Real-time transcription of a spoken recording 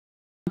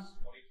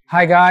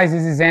Hi guys,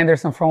 this is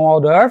Anderson from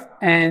Ando,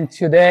 and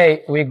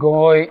today we're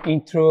going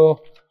into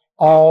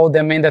all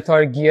the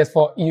mandatory gears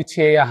for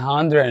UTA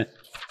 100.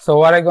 So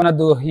what I'm gonna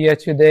do here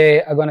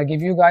today, I'm gonna give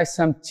you guys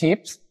some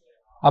tips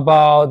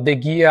about the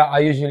gear I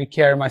usually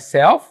carry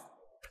myself,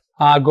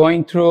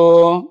 going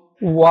through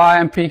why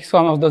I'm picking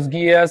some of those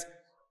gears.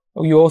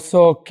 You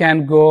also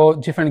can go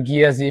different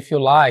gears if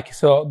you like.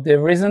 So the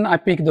reason I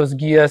pick those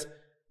gears,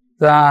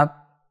 there are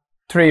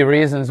three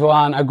reasons.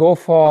 One, I go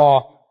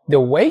for the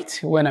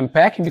weight when I'm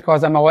packing,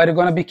 because I'm already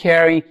going to be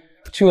carrying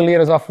 2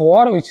 liters of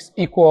water, which is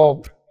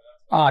equal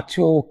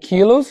 2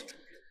 kilos.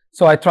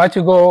 So I try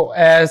to go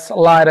as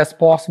light as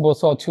possible,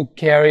 so to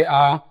carry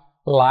a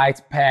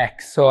light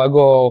pack. So I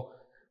go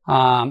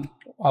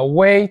a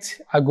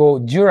weight, I go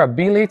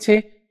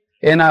durability,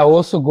 and I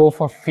also go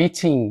for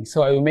fitting.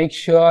 So I will make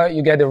sure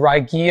you get the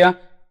right gear,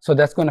 so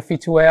that's going to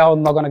fit well,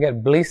 not going to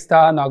get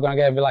blister, not going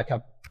to get like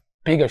a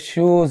bigger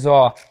shoes,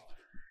 or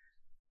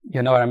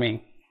you know what I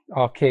mean.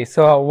 Okay,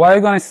 so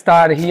we're going to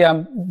start here.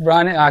 I'm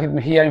running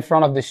here in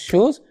front of the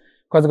shoes,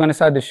 because I'm going to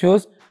start the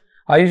shoes.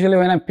 I usually,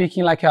 when I'm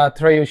picking like a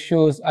trail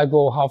shoes, I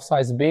go half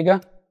size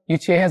bigger.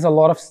 UTA has a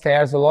lot of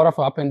stairs, a lot of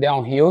up and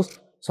down hills,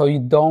 so you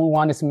don't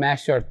want to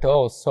smash your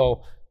toes.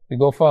 So we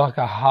go for like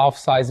a half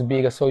size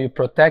bigger, so you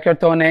protect your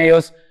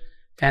toenails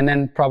and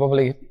then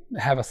probably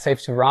have a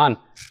safety run.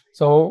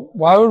 So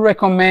what I would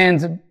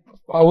recommend,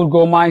 I would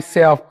go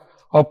myself,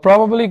 I'll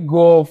probably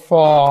go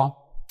for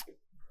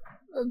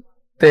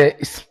the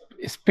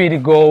Speedy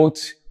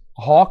Goat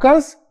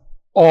Hawkers,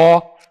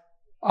 or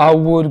I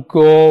would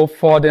go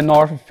for the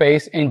North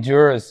Face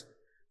Endurers.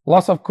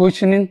 Lots of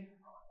cushioning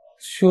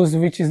shoes,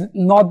 which is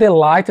not the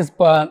lightest,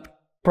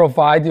 but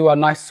provide you a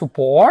nice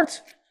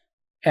support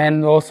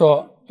and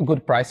also a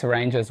good price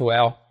range as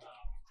well.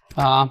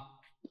 I'm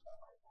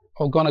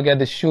gonna get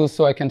the shoes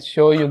so I can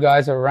show you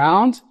guys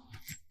around.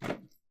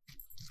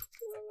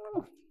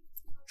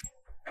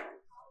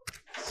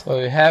 So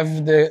you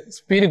have the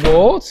Speedy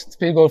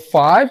Goat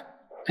 5,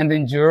 and the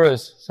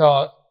Endurers.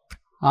 So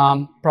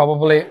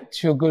probably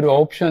two good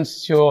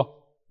options to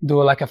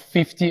do like a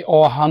 50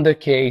 or 100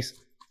 Ks.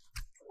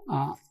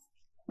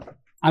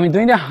 I'm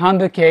doing the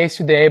 100 Ks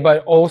today,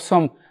 but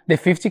also the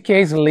 50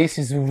 Ks list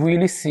is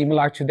really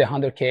similar to the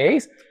 100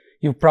 Ks.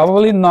 You're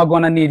probably not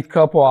gonna need a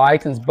couple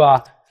items,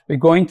 but we're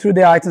going through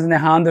the items in the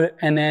 100,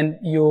 and then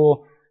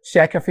you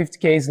check your 50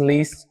 Ks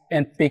list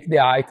and pick the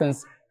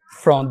items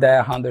from the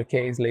 100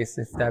 Ks list,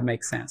 if that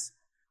makes sense.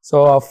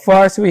 So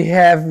first we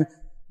have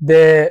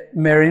the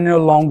Merino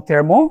Long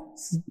Thermo.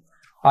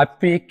 I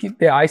picked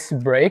the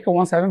Icebreaker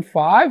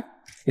 175.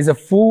 It's a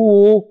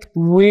full,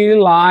 really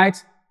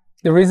light.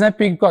 The reason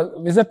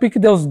I pick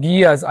those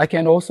gears, I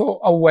can also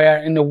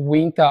wear in the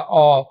winter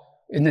or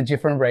in a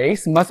different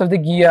race. Most of the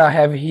gear I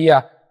have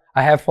here,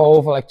 I have for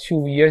over like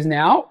 2 years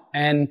now,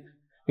 and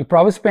you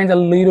probably spend a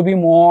little bit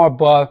more,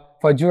 but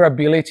for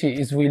durability,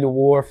 it's really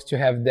worth to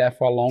have that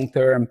for long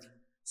term.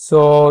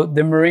 So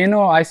the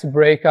Merino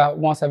Icebreaker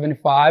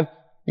 175,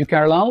 you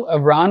can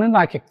run in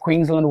like a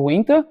Queensland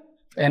winter,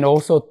 and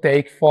also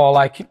take for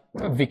like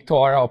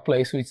Victoria or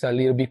place which is a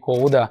little bit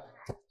colder.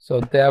 So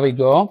there we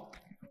go.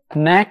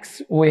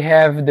 Next, we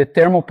have the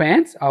thermal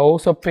pants. I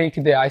also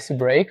picked the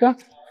Icebreaker.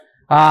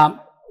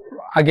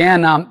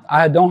 Again,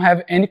 I don't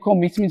have any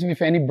commitment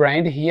with any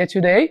brand here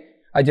today.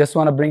 I just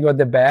want to bring you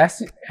the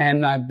best,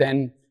 and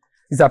then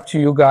it's up to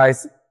you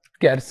guys.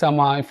 Get some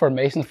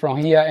information from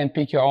here and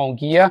pick your own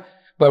gear,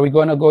 but we're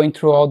going to go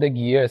through all the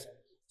gears.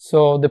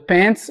 So the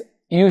pants,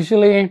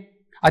 usually,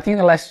 I think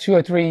the last 2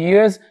 or 3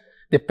 years,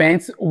 the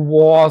pants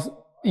was,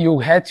 you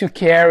had to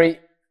carry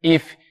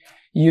if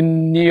you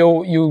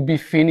knew you'd be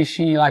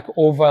finishing like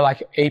over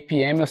like 8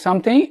 p.m. or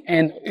something,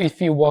 and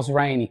if it was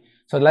raining.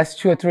 So the last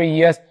 2 or 3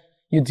 years,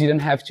 you didn't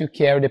have to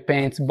carry the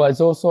pants, but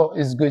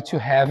it's good to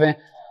have it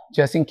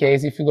just in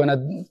case if you're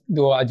gonna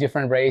do a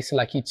different race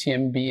like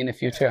UTMB in the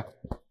future.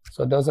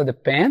 So those are the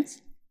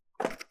pants.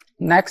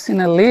 Next in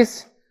the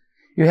list,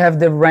 you have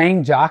the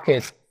rain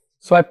jacket.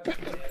 So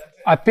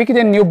I picked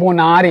the New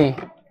Bonatti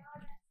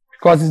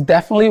because it's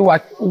definitely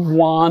like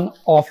one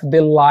of the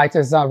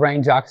lightest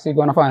rain jackets you're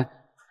gonna find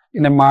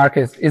in the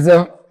market. It's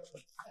a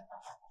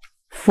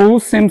full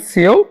seam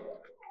seal.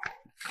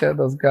 Get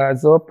those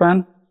guys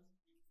open.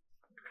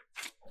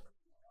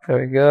 There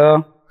we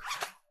go.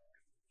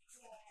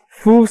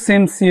 Full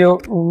seam seal,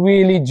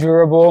 really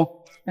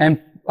durable, and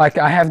like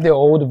I have the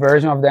old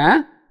version of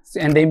that,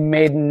 and they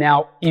made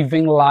now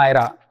even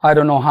lighter. I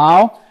don't know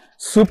how.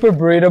 Super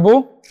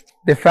breathable.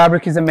 The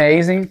fabric is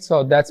amazing,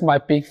 so that's my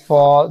pick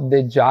for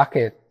the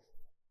jacket.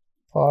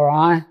 All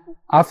right.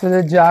 After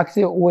the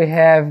jacket, we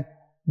have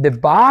the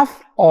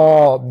buff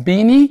or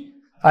beanie.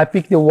 I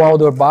picked the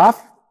Waldorf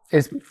buff.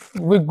 It's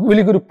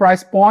really good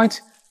price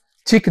point.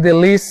 Tick the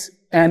list,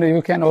 and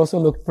you can also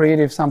look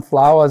pretty with some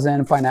flowers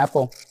and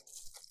pineapple.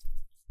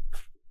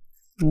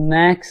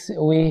 Next,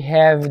 we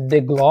have the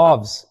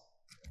gloves.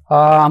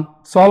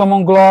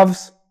 Solomon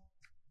gloves,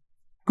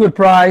 good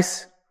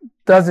price,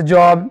 does the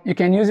job. You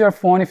can use your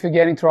phone if you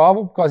get in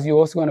trouble, because you're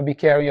also going to be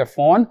carrying your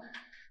phone.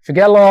 If you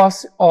get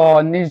lost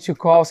or need to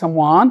call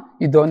someone,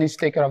 you don't need to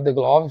take care of the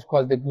gloves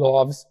because the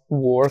gloves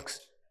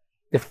works.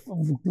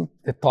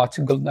 The touch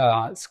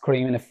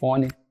screen in the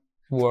phone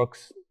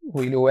works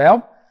really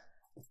well.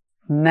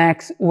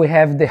 Next, we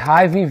have the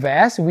high-V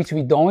vest, which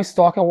we don't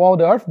stock at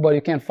Wild Earth, but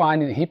you can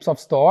find in heaps of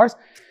stores.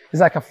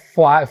 It's like a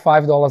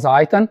 $5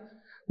 item.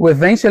 We're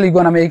eventually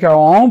going to make our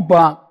own,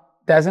 but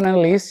that's in the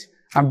list.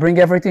 I bring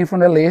everything from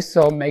the list,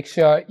 so make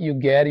sure you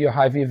get your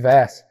high-V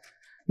vest.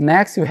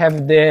 Next, we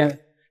have the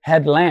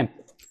headlamp.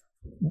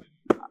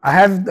 I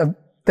have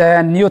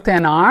the new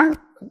 10R.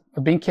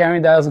 I've been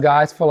carrying those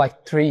guys for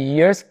like 3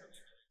 years.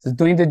 It's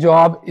doing the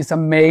job. It's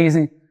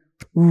amazing.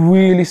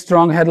 Really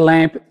strong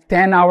headlamp,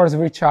 10 hours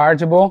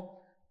rechargeable.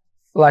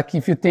 Like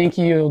if you think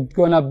you're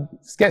gonna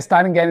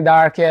start getting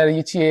dark at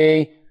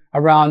UTA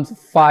around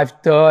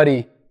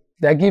 5:30,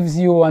 that gives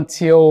you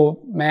until,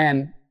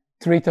 man,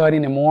 3:30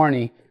 in the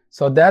morning.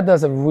 So that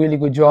does a really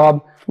good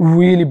job,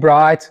 really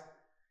bright.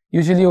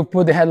 Usually you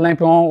put the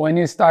headlamp on when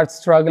you start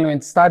struggling, when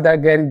it starts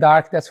getting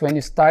dark, that's when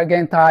you start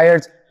getting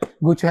tired.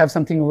 Good to have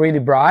something really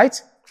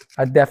bright.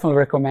 I definitely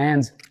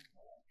recommend.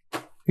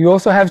 You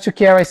also have to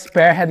carry a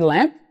spare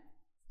headlamp.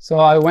 So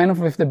I went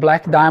with the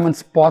Black Diamond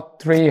Spot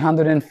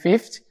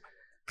 350.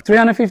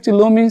 350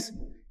 lumens,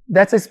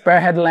 that's a spare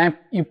headlamp.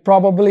 You're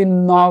probably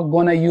not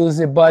gonna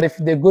use it, but if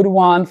the good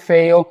one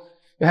fail,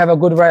 you have a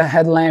good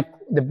headlamp.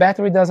 The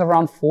battery does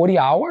around 40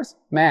 hours.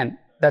 Man,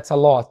 that's a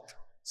lot.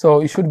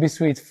 So it should be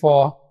sweet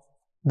for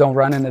don't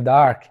run in the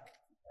dark.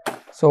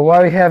 So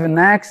what we have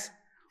next,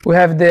 we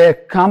have the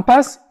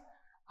compass.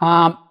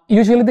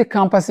 Usually the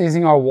compass is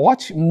in our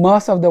watch.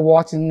 Most of the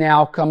watches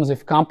now comes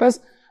with compass.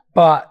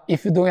 But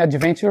if you're doing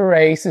adventure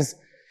races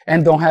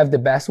and don't have the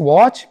best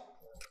watch,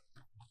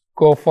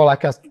 go for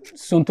like a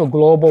Sunto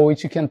Global,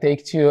 which you can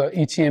take to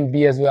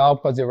UTMB as well,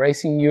 because the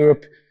race in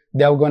Europe,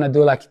 they're gonna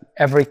do like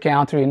every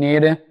country you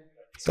need it.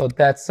 So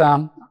that's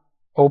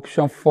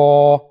option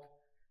for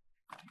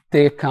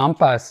the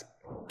compass.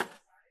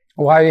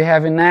 What we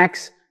have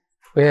next?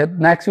 We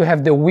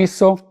have the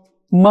whistle.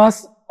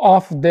 Most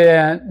of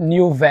the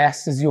new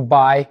vests you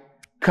buy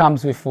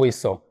comes with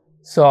whistle.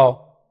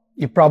 So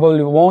you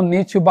probably won't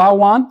need to buy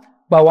one,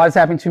 but what's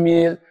happened to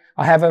me,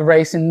 I have a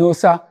race in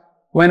Nusa,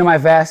 went in my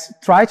vest,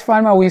 tried to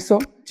find my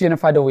whistle, didn't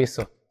find the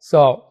whistle.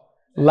 So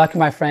lucky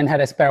my friend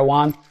had a spare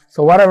one.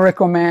 So what I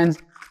recommend,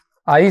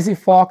 a Easy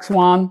Fox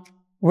one,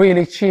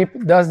 really cheap,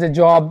 does the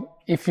job.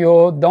 If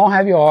you don't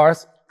have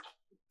yours,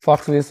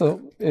 Fox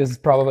whistle is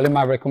probably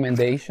my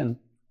recommendation.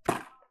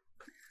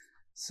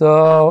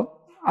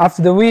 So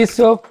after the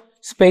whistle,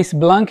 space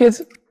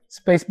blankets.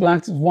 Space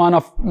blankets is one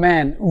of,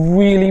 man,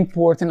 really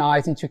important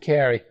item to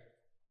carry.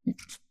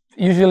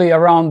 Usually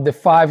around the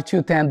 $5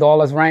 to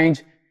 $10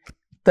 range.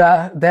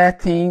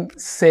 That thing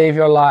save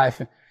your life.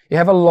 You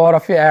have a lot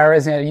of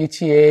areas in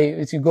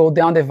UTA. If you go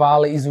down the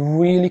valley, it's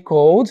really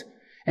cold,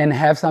 and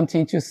have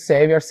something to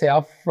save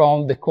yourself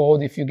from the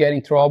cold if you get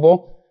in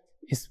trouble.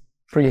 It's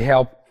pretty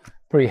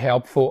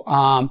helpful.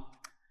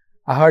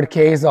 I heard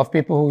cases of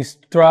people who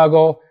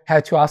struggle,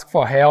 had to ask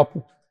for help.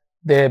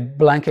 The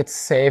blankets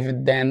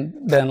saved them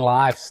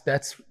lives.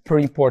 That's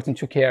pretty important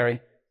to carry.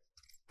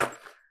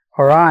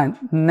 All right,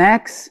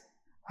 next,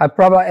 I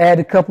probably add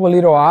a couple of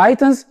little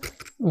items.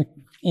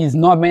 It's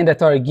not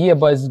mandatory gear,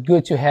 but it's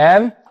good to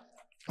have,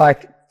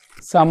 like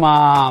some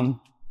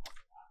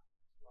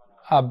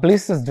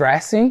blisters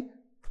dressing,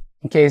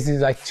 in case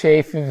it's like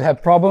chafe, if you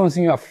have problems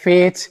in your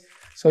feet.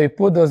 So you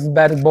put those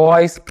bad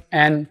boys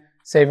and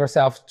save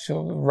yourself to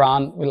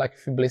run with like a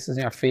few blisters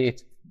in your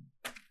feet.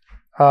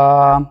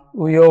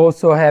 We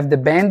also have the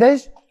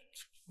bandage.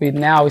 We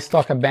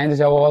stock a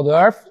bandage at Wild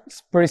Earth. It's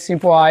a pretty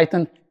simple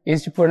item,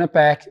 easy to put in a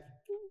pack,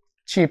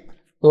 cheap,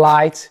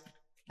 light.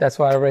 That's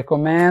what I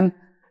recommend.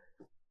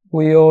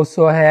 We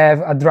also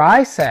have a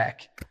dry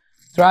sack.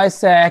 Dry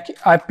sack,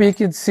 I picked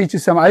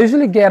C2 I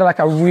usually get like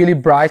a really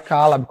bright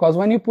color, because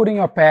when you put in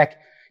your pack,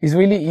 it's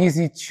really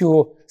easy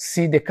to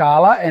see the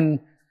color, and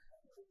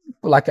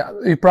like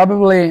you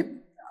probably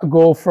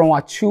go from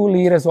a 2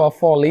 liters or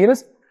 4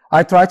 liters.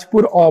 I try to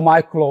put all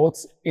my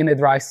clothes in a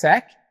dry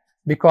sack,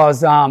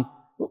 because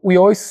we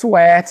always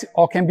sweat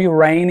or can be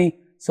rainy,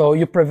 so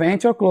you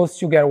prevent your clothes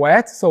to get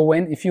wet. So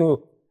if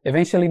you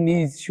eventually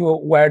need to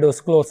wear those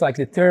clothes like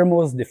the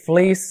thermals, the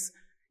fleece,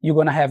 you're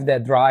gonna have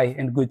that dry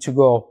and good to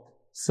go.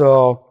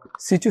 So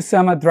C2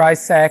 Summer dry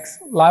sacks,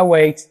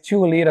 lightweight,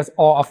 2 liters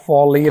or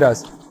 4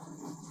 liters.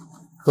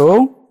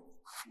 Cool.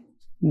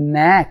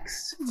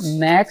 Next,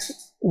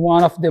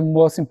 one of the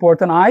most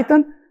important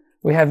items,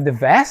 we have the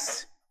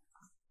vest.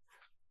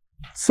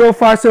 So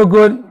far, so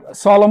good.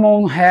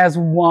 Solomon has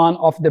one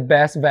of the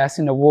best vests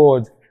in the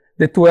world.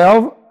 The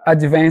 12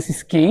 Advanced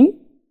Skin.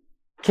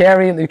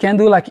 You can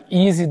do like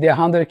easy, the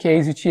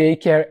 100K UTA,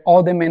 carry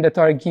all the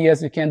mandatory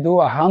gears. You can do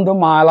a 100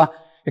 miler.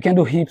 You can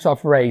do heaps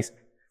of race.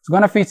 It's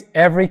gonna fit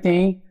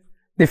everything.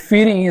 The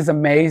fitting is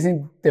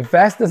amazing. The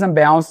vest doesn't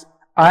bounce.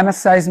 I'm a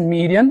size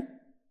medium.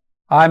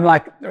 I'm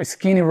like a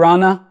skinny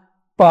runner,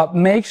 but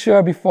make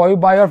sure before you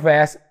buy your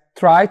vest,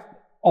 try it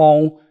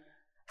on.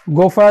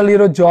 Go for a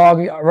little jog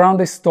around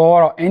the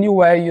store or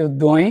anywhere you're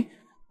doing,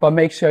 but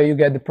make sure you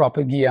get the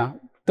proper gear.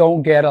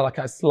 Don't get like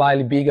a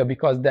slightly bigger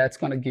because that's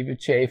going to give you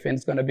chafe and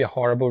it's going to be a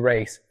horrible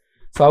race.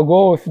 So I'll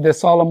go with the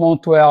Solomon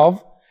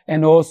 12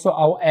 and also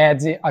I'll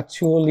add a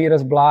 2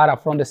 liters bladder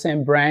from the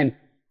same brand.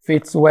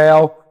 Fits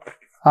well.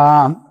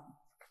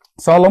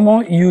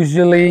 Solomon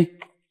usually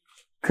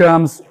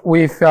comes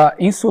with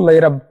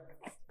insulator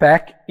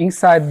pack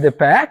inside the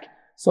pack,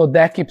 so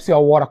that keeps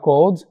your water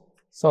cold.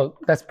 So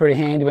that's pretty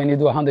handy when you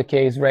do a 100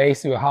 Ks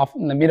race, you're half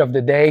in the middle of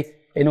the day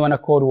and you want a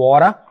cold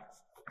water.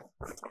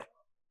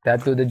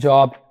 That do the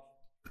job.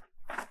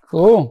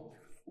 Cool.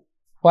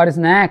 What is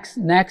next?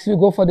 Next we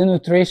go for the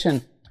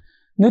nutrition.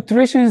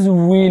 Nutrition is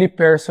really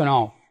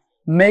personal.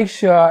 Make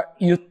sure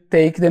you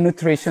take the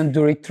nutrition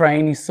during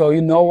training so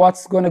you know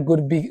what's gonna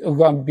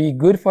be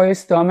good for your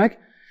stomach.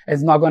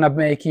 It's not gonna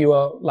make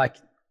you like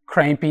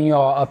cramping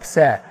or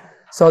upset.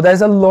 So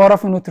there's a lot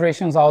of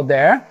nutritions out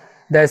there.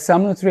 There's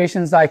some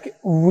nutritions like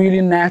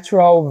really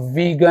natural,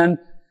 vegan,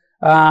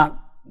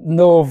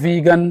 no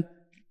vegan.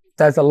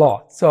 There's a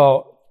lot.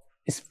 So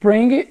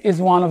Spring is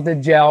one of the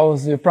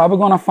gels you're probably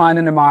gonna find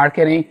in the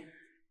marketing.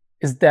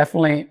 It's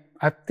definitely,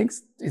 I think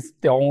it's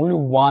the only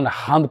one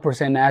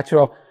 100%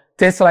 natural.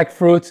 Tastes like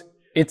fruit.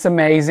 It's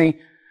amazing.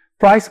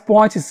 Price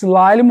point is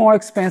slightly more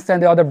expensive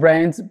than the other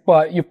brands,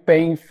 but you're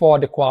paying for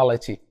the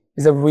quality.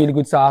 It's a really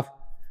good stuff.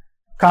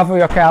 Cover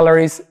your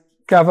calories,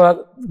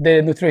 cover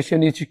the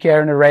nutrition you need to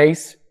carry in a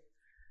race.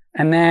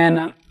 And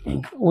then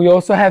we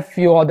also have a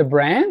few other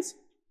brands.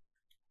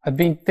 I've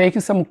been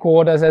taking some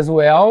quarters as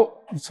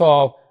well.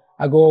 So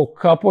I go a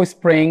couple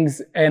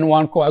springs and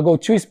one quarter. I go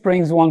 2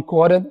 springs, 1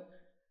 quarter,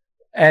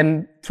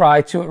 and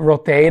try to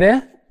rotate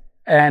it.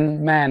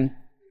 And man,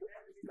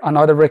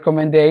 another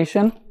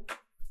recommendation.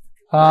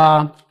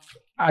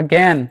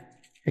 Again,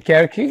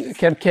 you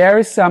can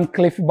carry some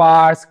Cliff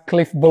Bars,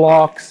 Cliff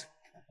Blocks,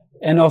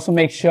 and also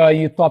make sure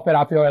you top it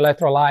up your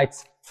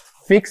electrolytes.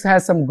 Fix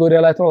has some good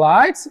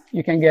electrolytes.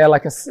 You can get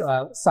like a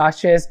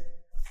sachets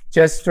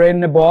just straight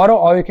in the bottle,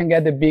 or you can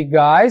get the big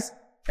guys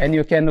and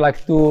you can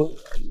like do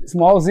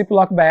small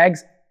Ziploc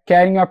bags,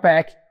 carry in your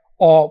pack,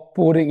 or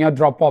put in your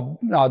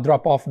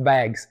drop-off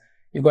bags.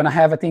 You're gonna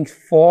have, I think,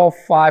 4 or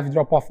 5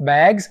 drop-off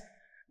bags.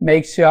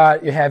 Make sure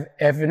you have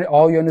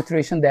all your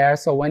nutrition there,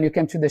 so when you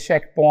come to the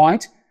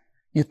checkpoint,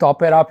 you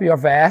top it up your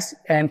vest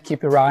and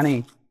keep it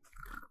running.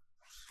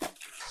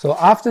 So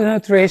after the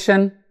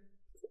nutrition,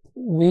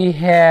 we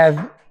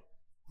have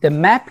the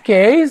map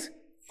case.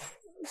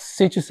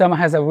 Situ Summer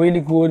has a really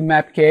good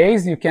map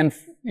case. You're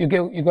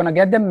gonna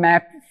get the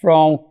map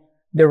from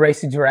the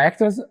race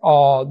directors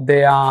or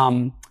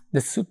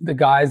the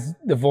guys,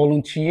 the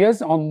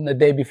volunteers on the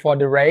day before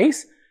the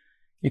race.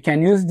 You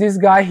can use this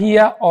guy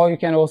here, or you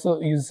can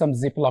also use some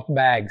Ziploc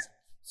bags.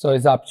 So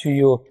it's up to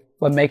you,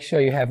 but make sure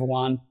you have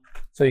one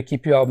so you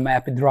keep your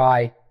map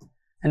dry.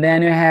 And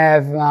then you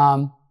have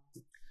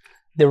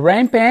the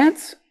rain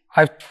pants.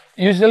 I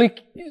usually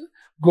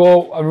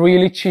go a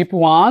really cheap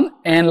one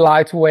and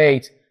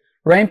lightweight.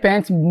 Rain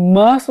pants,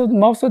 most of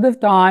the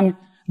time,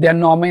 they're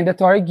not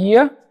mandatory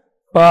gear,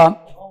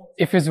 but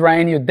if it's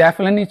rain, you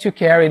definitely need to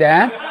carry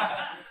that.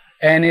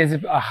 And it's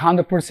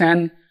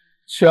 100%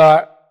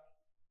 sure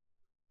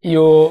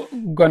you're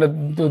gonna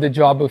do the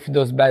job with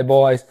those bad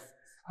boys.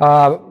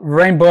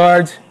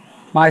 Rainbird,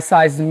 my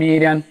size is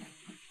medium,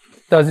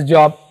 does the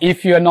job.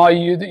 If you're not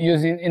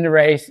using in the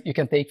race, you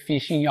can take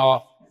fishing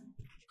or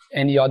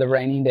any other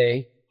raining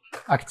day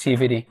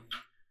activity.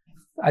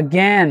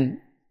 Again,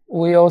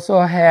 we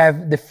also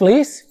have the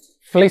fleece.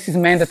 Fleece is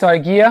mandatory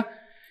gear.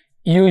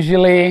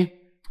 Usually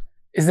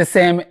it's the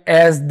same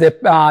as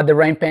the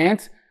rain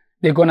pants.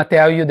 They're gonna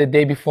tell you the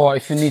day before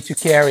if you need to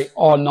carry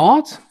or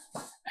not.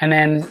 And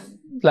then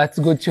that's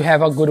good to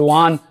have a good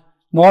one.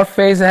 North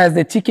Face has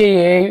the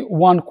TKA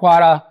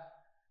 1/4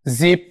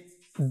 zip.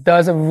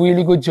 Does a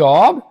really good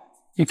job.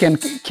 You can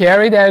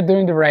carry that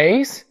during the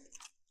race,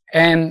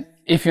 and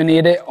if you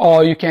need it,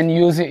 or you can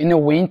use it in the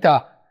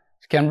winter.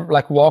 You can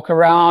like walk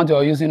around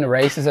or use it in the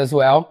races as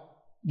well.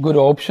 Good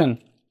option.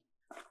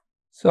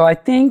 So I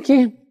think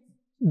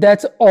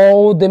that's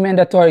all the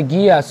mandatory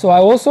gear. So I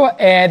also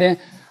added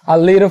a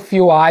little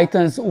few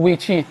items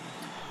which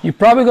you're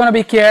probably gonna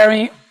be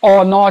carrying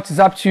or not, it's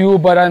up to you,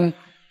 but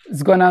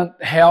it's gonna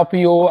help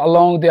you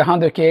along the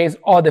 100 Ks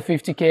or the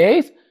 50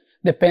 Ks,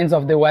 depends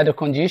on the weather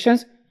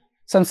conditions.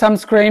 Some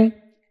sunscreen.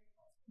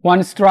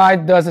 One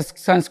Stride does a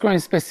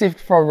sunscreen specific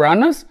for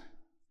runners.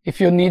 If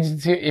you need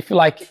to, if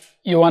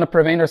you want to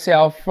prevent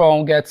yourself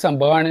from get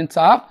sunburn and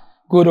stuff,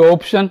 good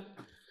option.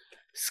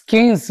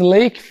 Skin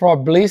Slick for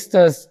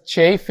blisters,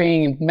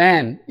 chafing,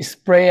 man,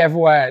 spray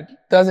everywhere.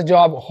 Does a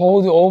job,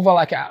 hold over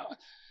like I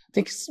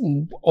think it's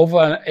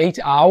over 8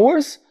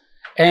 hours,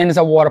 and it's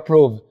a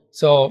waterproof.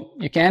 So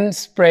you can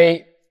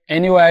spray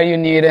anywhere you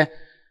need it.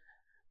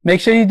 Make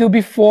sure you do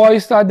before you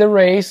start the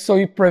race so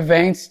you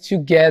prevent to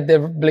get the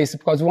blister,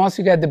 because once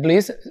you get the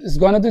blister, it's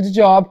going to do the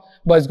job,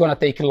 but it's going to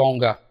take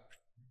longer.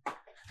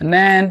 And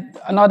then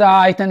another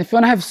item, if you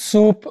want to have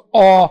soup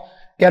or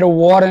get a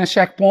water in a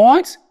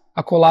checkpoint,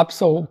 a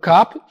collapsible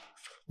cup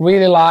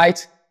really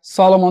light.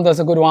 Solomon does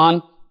a good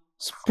one.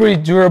 It's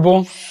pretty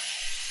durable.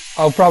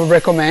 I'll probably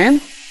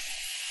recommend.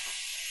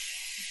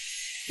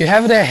 You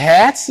have the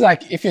hats,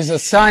 like if it's a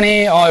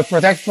sunny or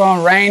protect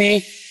from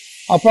rainy,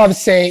 I'll probably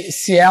say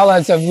Cielo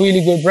is a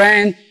really good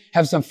brand.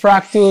 Have some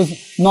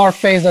Fractus, North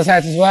Face does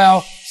hats as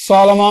well,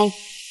 Solomon,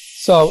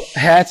 so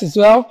hats as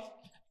well.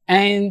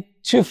 And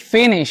to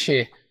finish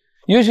it,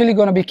 usually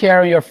going to be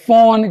carrying your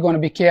phone, you're going to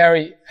be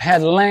carrying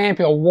headlamp,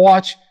 your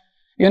watch.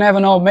 You never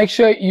know. Make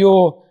sure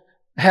you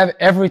have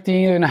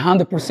everything in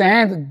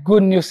 100%,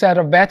 good new set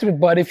of battery,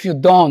 but if you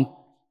don't,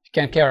 you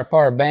can carry a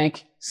power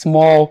bank,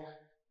 small,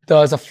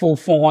 does a full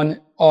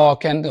phone, or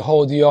can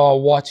hold your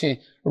watch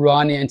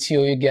running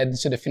until you get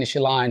to the finish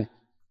line.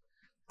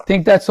 I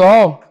think that's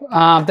all.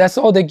 That's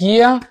all the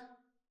gear.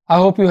 I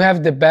hope you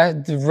have the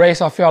best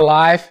race of your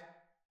life.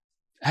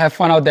 Have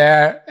fun out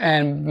there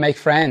and make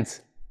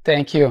friends.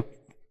 Thank you.